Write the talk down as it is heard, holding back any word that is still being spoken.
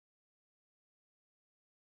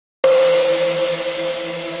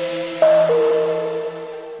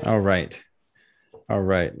All right. All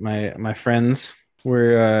right. My friends,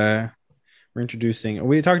 we're introducing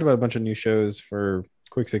we talked about a bunch of new shows for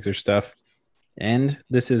Quick Sixer stuff, and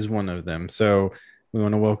this is one of them. So we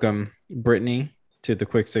want to welcome Brittany to the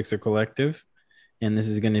Quick Sixer Collective, and this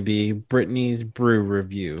is going to be Brittany's brew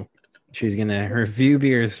review. She's gonna review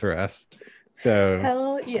beers for us. So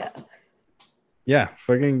Hell yeah. yeah,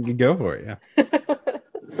 fucking go for it.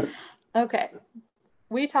 Yeah. Okay.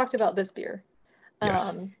 We talked about this beer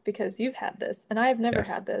Yes. because you've had this and I've never Yes.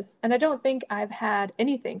 had this. And I don't think I've had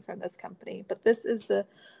anything from this company, but this is the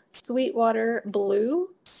Sweetwater Blue.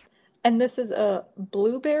 And this is a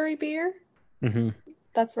blueberry beer. Mm-hmm.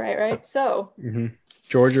 That's right, right? So, Mm-hmm.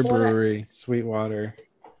 Georgia what I, Brewery, Sweetwater.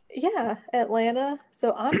 yeah, Atlanta.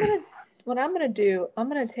 So, what I'm gonna do, I'm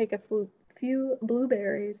gonna take few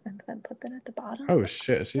blueberries and then put them at the bottom Oh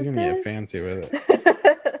shit, she's of gonna get this. fancy with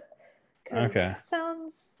it. Because Okay. that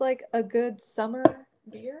sounds like a good summer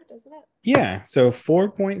beer, doesn't it? Yeah, so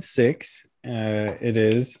 4.6 it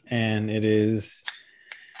is, and it is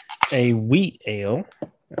a wheat ale.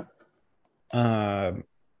 Uh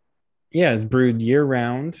yeah, it's brewed year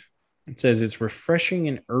round. It says it's refreshing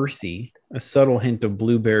and earthy, a subtle hint of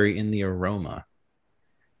blueberry in the aroma.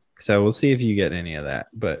 So we'll see if you get any of that.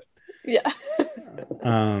 But Yeah.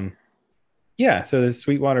 um yeah, so the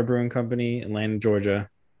Sweetwater Brewing Company, Atlanta, Georgia.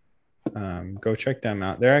 Go check them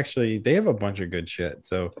out. They have a bunch of good shit.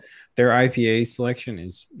 So their IPA selection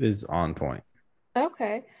is on point.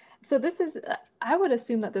 Okay. So this is, I would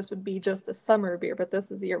assume that this would be just a summer beer, but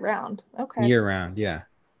this is year round. Okay. Year round, yeah.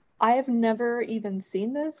 I have never even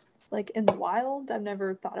seen this like in the wild. I've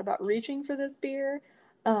never thought about reaching for this beer.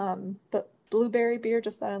 But blueberry beer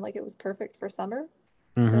just sounded like it was perfect for summer.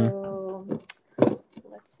 Mm-hmm. So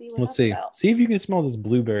let's see what Let's that's see. about. See if you can smell this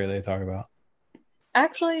blueberry they talk about.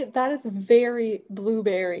 Actually, that is very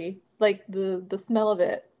blueberry. Like the smell of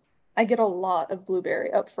it. I get a lot of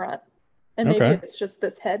blueberry up front. And maybe Okay. it's just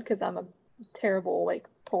this head because I'm a terrible like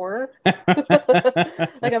pourer.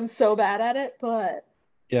 Like I'm so bad at it, but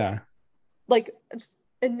Yeah. like just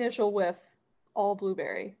initial whiff, all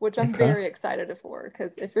blueberry, which I'm Okay. very excited for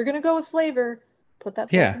because if you're gonna go with flavor, put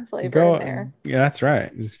that Yeah. fucking flavor in Go. there. Yeah, that's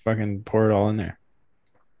right. Just fucking pour it all in there.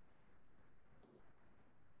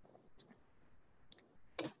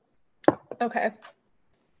 Okay.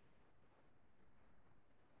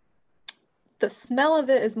 The smell of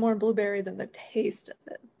it is more blueberry than the taste of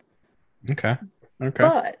it. Okay. Okay.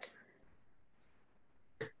 But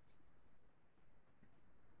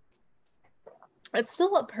it's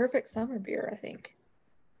still a perfect summer beer, I think.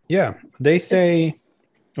 Yeah. They It's say,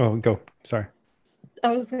 oh, go. Sorry.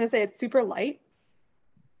 I was just gonna say it's super light.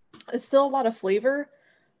 It's still a lot of flavor,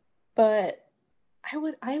 but I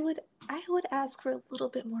would ask for a little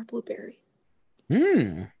bit more blueberry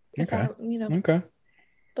Hmm. if Okay. I. Okay.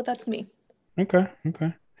 But that's me. Okay.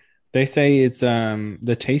 Okay. They say it's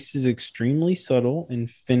the taste is extremely subtle and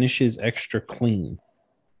finishes extra clean.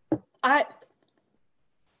 I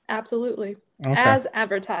absolutely Okay. as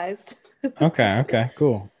advertised. Okay, okay,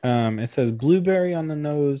 cool. It says blueberry on the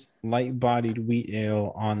nose, light-bodied wheat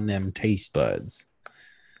ale on them taste buds.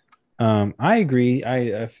 I agree.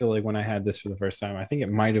 I feel like when I had this for the first time, I think it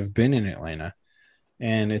might have been in Atlanta.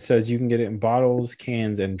 And it says you can get it in bottles,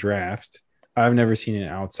 cans, and draft. I've never seen it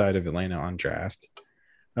outside of Atlanta on draft.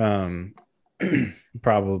 Um,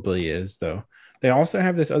 probably is though. They also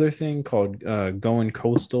have this other thing called Going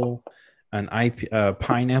Coastal, an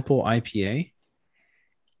pineapple IPA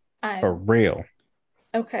I for real.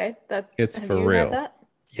 okay. That's It's have for you had real. that?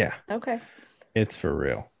 Yeah, Okay. it's for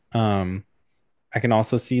real. I can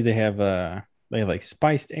also see they have like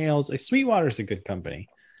spiced ales. Like Sweetwater is a good company,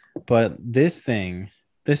 but this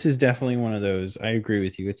is definitely one of those. I agree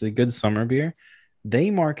with you. It's a good summer beer.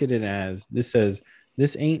 They market it as this says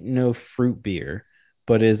this ain't no fruit beer,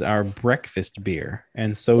 but is our breakfast beer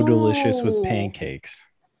and so delicious with Oh, pancakes.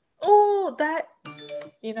 oh, that.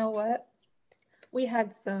 You know what? We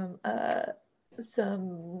had some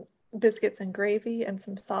biscuits and gravy and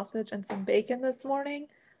some sausage and some bacon this morning.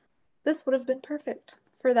 This would have been perfect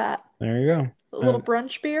for that. There you go. A little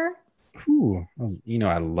brunch beer. Whew, you know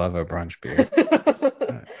I love a brunch beer.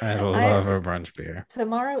 I I love a brunch beer.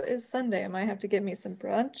 Tomorrow is Sunday. I might have to get me some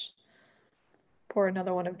brunch. Pour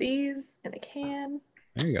another one of these in a can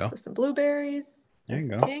There you go. with some blueberries There and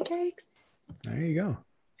you some go. pancakes. There you go.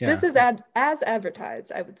 This Yeah. is as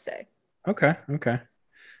advertised, I would say. Okay. Okay.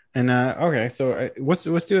 And okay, so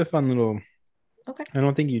let's do a fun little. Okay. I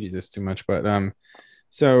don't think you do this too much, but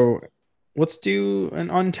so let's do an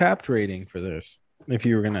untapped rating for this. If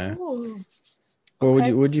you were gonna, Oh, what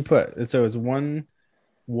okay. would you put? So it's one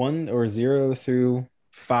or zero through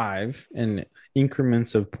 5 in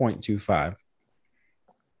increments of 0.25.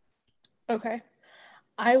 Okay.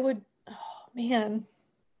 I would, oh man.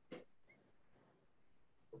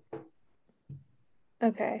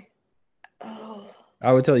 Okay. Oh,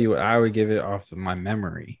 I would tell you what I would give it off of my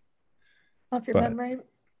memory, off your but memory.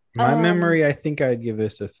 my Um, memory, I think I'd give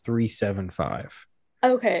this a 3.75.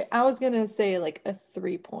 okay. I was gonna say like a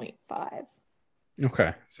 3.5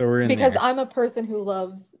 Okay, so we're in because there. I'm a person who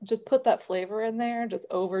loves just put that flavor in there, just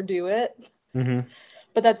overdo it. Mm-hmm.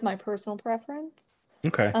 But that's my personal preference.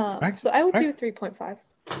 Okay. So I would I do 3.5.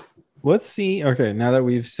 let's see. Okay, now that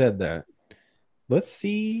we've said that, let's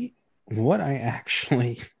see what I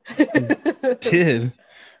actually did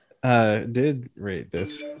did rate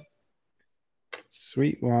this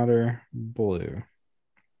Sweetwater Blue.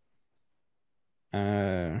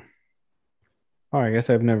 Uh oh, I guess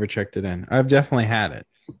I've never checked it in. I've definitely had it,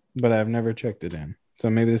 but I've never checked it in. So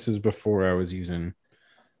maybe this was before I was using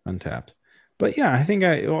Untapped. But yeah, I think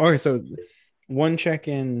okay, so one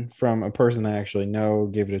check-in from a person I actually know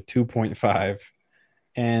gave it a 2.5,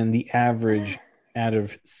 and the average out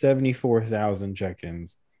of 74,000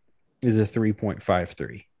 check-ins is a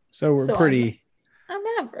 3.53. So we're So I'm pretty, I'm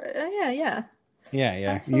average. Yeah, yeah. yeah.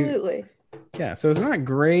 Absolutely. Yeah. So it's not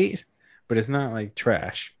great, but it's not like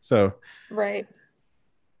trash. So Right.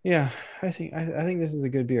 yeah, I think this is a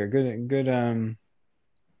good beer. Good.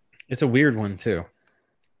 It's a weird one too.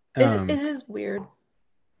 It Um. is weird,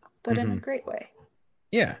 but in a Mhm. great way.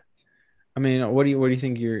 Yeah. I mean, what do you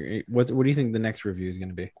think what do you think the next review is going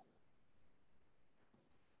to be?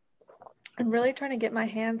 I'm really trying to get my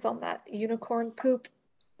hands on that unicorn poop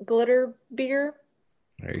glitter beer.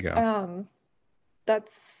 There you go. Um,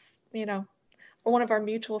 that's, one of our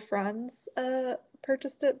mutual friends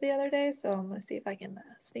purchased it the other day, so I'm gonna see if I can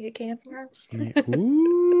sneak a can from her.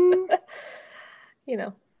 Ooh. You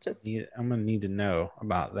know, just I'm gonna need to know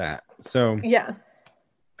about that. So, yeah.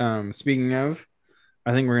 speaking of,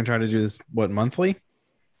 I think we're gonna try to do this monthly.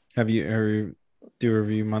 Have you ever do a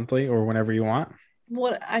review monthly or whenever you want?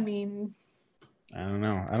 What I mean, I don't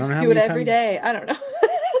know. I don't know just how do it many every times. day. I don't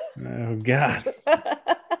Oh God,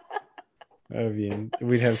 know.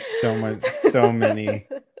 we'd have so many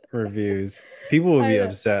reviews. People would be I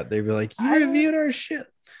upset. They'd be like, "You I would reviewed our shit,"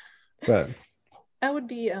 but I would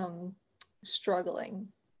be struggling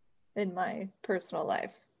in my personal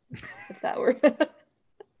life if that were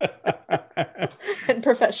in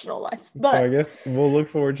professional life. so I But guess we'll look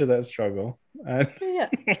forward to that struggle. yeah,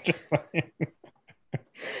 Just playing.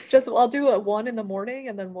 just I'll do a one in the morning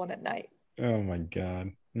and then one at night. Oh my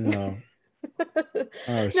God, no. Oh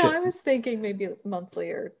No, shit. I was thinking maybe monthly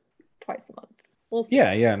or twice a month. We'll see.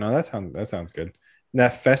 Yeah. No, that sounds good.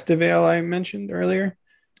 That Festival I mentioned earlier,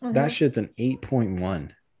 that Uh-huh. shit's an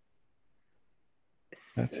 8.1.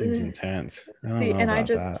 That seems S- intense. I don't See, know and I about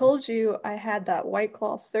just that. told you I had that White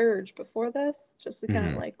Claw surge before this, just to kind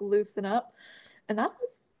of Hmm. like loosen up, and it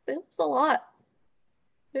was a lot.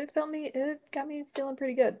 It got me feeling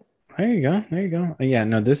pretty good. There you go. There you go. Yeah,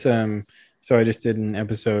 no, this so I just did an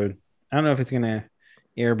episode. I don't know if it's gonna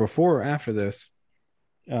air before or after this,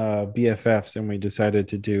 BFFs, and we decided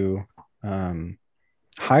to do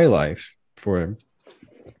High Life for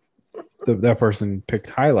that person picked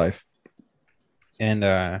High Life. And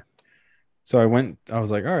so I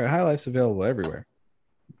was like, all right, High Life's available everywhere.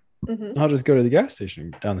 Hmm. I'll just go to the gas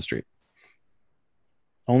station down the street.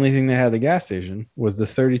 Only thing they had at the gas station was the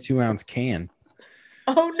 32-ounce can.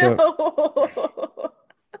 Oh So no!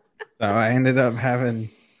 so I ended up having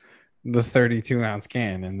the 32-ounce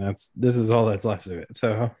can, and this is all that's left of it.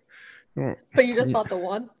 So But you just bought the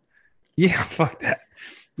one? yeah, fuck that.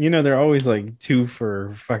 They're always like two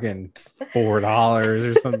for fucking $4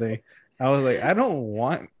 or something. I was like, I don't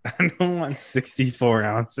want 64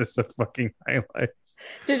 ounces of fucking High Life.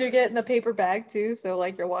 Did you get in the paper bag too? So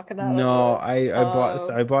like you're walking out of No,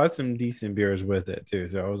 the I bought some decent beers with it too.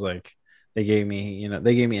 So I was like, they gave me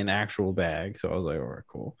an actual bag. So I was like, all right,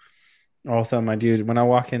 cool. Also, my dude, when I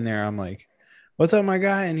walk in there, I'm like, "What's up, my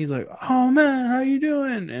guy?" And he's like, "Oh man, how you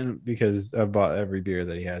doing?" And because I bought every beer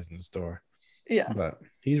that he has in the store, yeah, but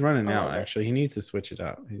he's running I out. love it. Actually, he needs to switch it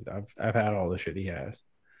up. I've had all the shit he has.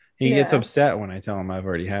 He gets Yeah. upset when I tell him I've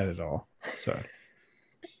already had it all. So,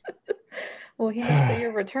 Well, he knows that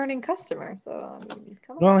you're a returning customer, so I mean,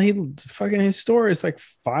 come on. well, he fucking his store is like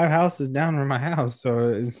 5 houses down from my house.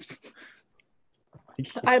 So,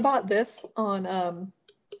 I bought this on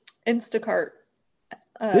Instacart,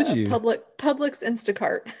 did you? Publix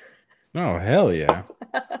Instacart. Oh hell yeah!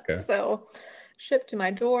 Okay. So shipped to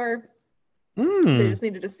my door. They Mm. just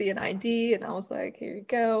needed to see an ID, and I was like, "Here you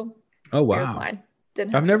go. Oh Here's wow. mine."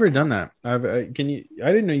 Didn't have I've to leave never my done house. that. Can you? I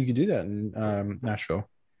didn't know you could do that in Nashville.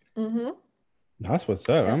 Mm-hmm. That's what's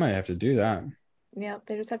up. I Yep. might have to do that. Yep.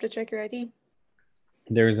 They just have to check your ID.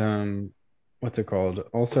 There's what's it called?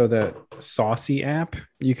 Also that Saucy app.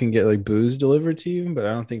 You can get like booze delivered to you, but I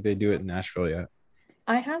don't think they do it in Nashville yet.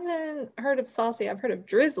 I haven't heard of Saucy. I've heard of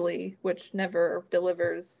Drizzly, which never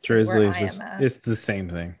delivers in where Drizzly is I am just at. it's the same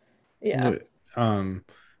thing. Yeah. The-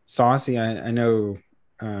 Saucy, I know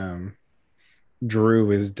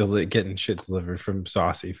Drew is getting shit delivered from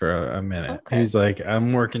Saucy for a minute. Okay. He's like,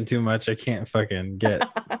 I'm working too much. I can't fucking get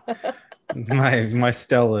my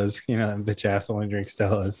Stellas. You know, bitch ass only drinks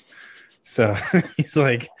Stellas. So he's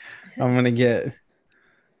like, I'm gonna get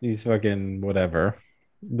these fucking whatever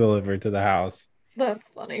delivered to the house. That's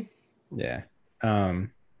funny. Yeah. Man,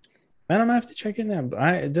 I'm gonna have to check in there.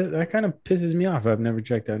 That kind of pisses me off. I've never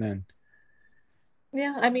checked that in.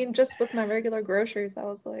 Yeah, I mean, just with my regular groceries, I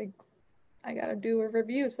was like, I gotta do a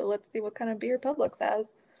review, so let's see what kind of beer Publix has.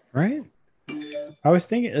 Right? I was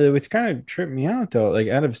thinking it's kind of tripped me out though. Like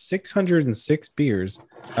out of 606 beers,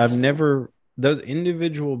 I've never those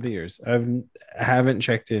individual beers. Haven't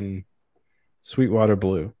checked in Sweetwater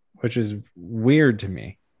Blue, which is weird to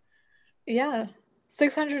me. Yeah.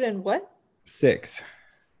 600 and what? Six,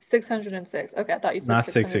 606. Okay, I thought you said not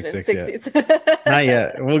 666 yet. 660. Not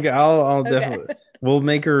yet. I'll Okay. definitely. We'll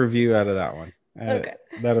make a review out of that one. Okay.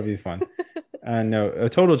 That'll be fun. No,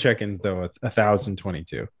 total check-ins though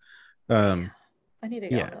 1,022. I need to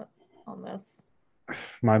get Yeah, on this.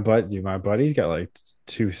 my buddy's got like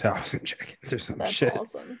 2,000 check-ins or some That's shit.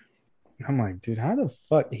 awesome. I'm like, dude, how the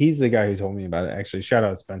fuck? He's the guy who told me about it. Actually, shout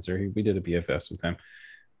out Spencer. We did a BFS with him,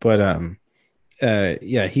 but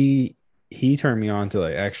yeah, he turned me on to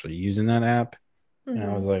like actually using that app, and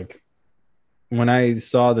I was Hmm. like, when I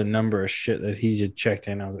saw the number of shit that he just checked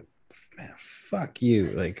in, I was like, man, fuck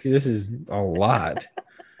you. Like, this is a lot.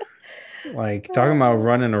 Like, talking about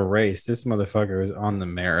running a race, this motherfucker is on the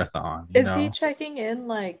marathon, you Is he know? checking in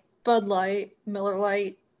like Bud Light, Miller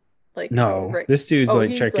Light, like No, Rick? this dude's Oh,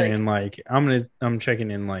 like he's checking like in like I'm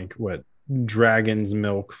checking in like what Dragon's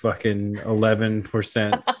Milk, fucking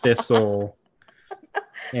 11% Thistle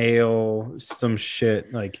Ale, some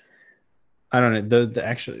shit. Like, I don't know the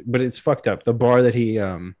actually, but it's fucked up. The bar that he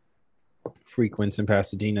frequents in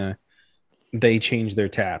Pasadena, they change their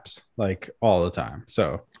taps like all the time.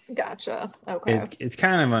 So gotcha. Okay. it's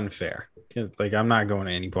kind of unfair. Like, I'm not going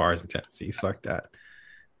to any bars in Tennessee. Fuck that.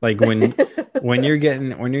 Like when you're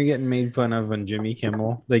getting made fun of on Jimmy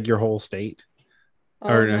Kimmel, like your whole state, Oh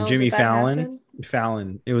or no, no, did Jimmy that Fallon. happen?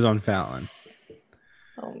 Fallon. It was on Fallon.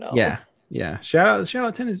 Oh Yeah. no. Yeah. Shout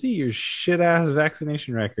out Tennessee, your shit ass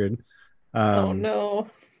vaccination record. Oh Um, no.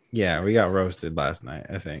 yeah, we got roasted last night,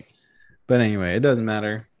 I think. But anyway, it doesn't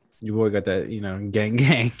matter. Your boy got that,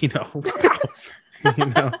 gang, you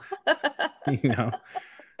know, you know.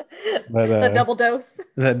 But The double dose.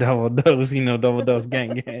 that double dose, double dose,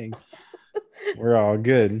 gang. We're all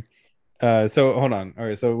good. So hold on. All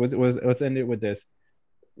right. So let's end it with this.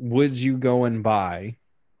 Would you go and buy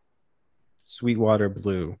Sweetwater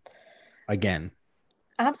Blue again?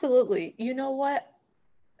 Absolutely. You know what?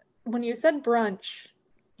 When you said brunch,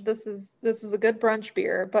 this is a good brunch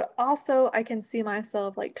beer, but also I can see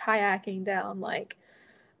myself like kayaking down like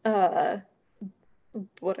uh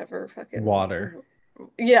whatever fucking Water.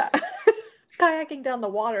 yeah. Kayaking down the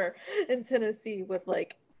water in Tennessee with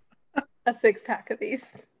like a six pack of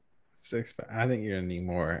these. Six. I think you're gonna need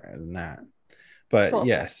more than that. But 12 pack.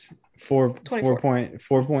 yes, 24.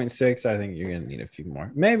 4.6. I think you're gonna need a few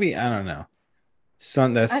more. Maybe, I don't know. I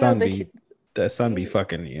know That sun be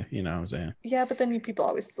fucking you. You know what I'm saying? yeah, but then you people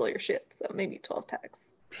always steal your shit, so maybe 12 packs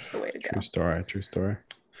is the way to go. True story. True story.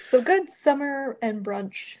 So good summer and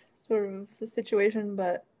brunch sort of a situation,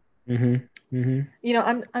 but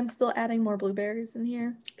I'm still adding more blueberries in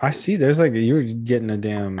here. I see. There's like you're getting a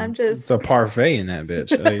damn. I'm just It's a parfait in that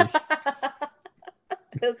bitch. Like,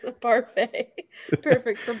 it's a parfait.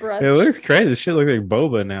 Perfect for brunch. it looks crazy. This shit looks like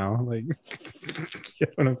boba now. Like,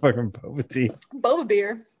 having a fucking boba tea. Boba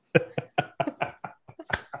beer.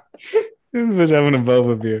 This bitch having a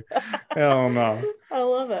boba beer. Hell no. I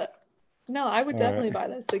love it. No, I would All definitely right.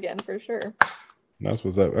 buy this again for sure. That's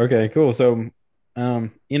what's up. Okay, cool. So,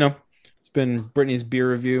 it's been Brittany's beer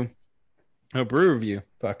review. Oh, brew review.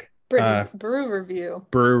 Fuck. Brittany's brew review.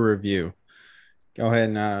 Brew review. Go ahead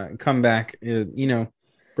and come back.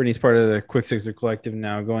 Brittany's part of the Quick Sixer Collective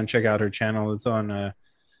now. Go and check out her channel. It's on.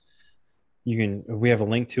 We have a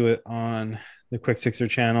link to it on the Quick Sixer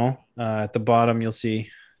channel. At the bottom, you'll see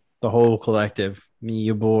the whole collective. Me,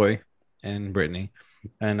 your boy, and Brittany.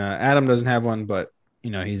 And Adam doesn't have one, but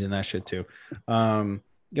he's in that shit too.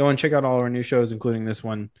 Go and check out all our new shows, including this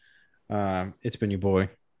one. It's been your boy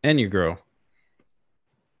and your girl.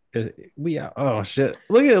 We out. Oh shit!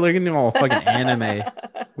 Look at all fucking anime.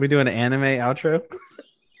 We doing an anime outro.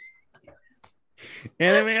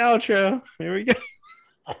 Anime outro. Here we go.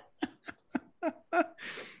 All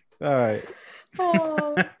right.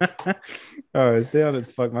 Oh. All right. Stay on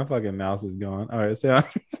its fuck. My fucking mouse is gone. All right. Stay on.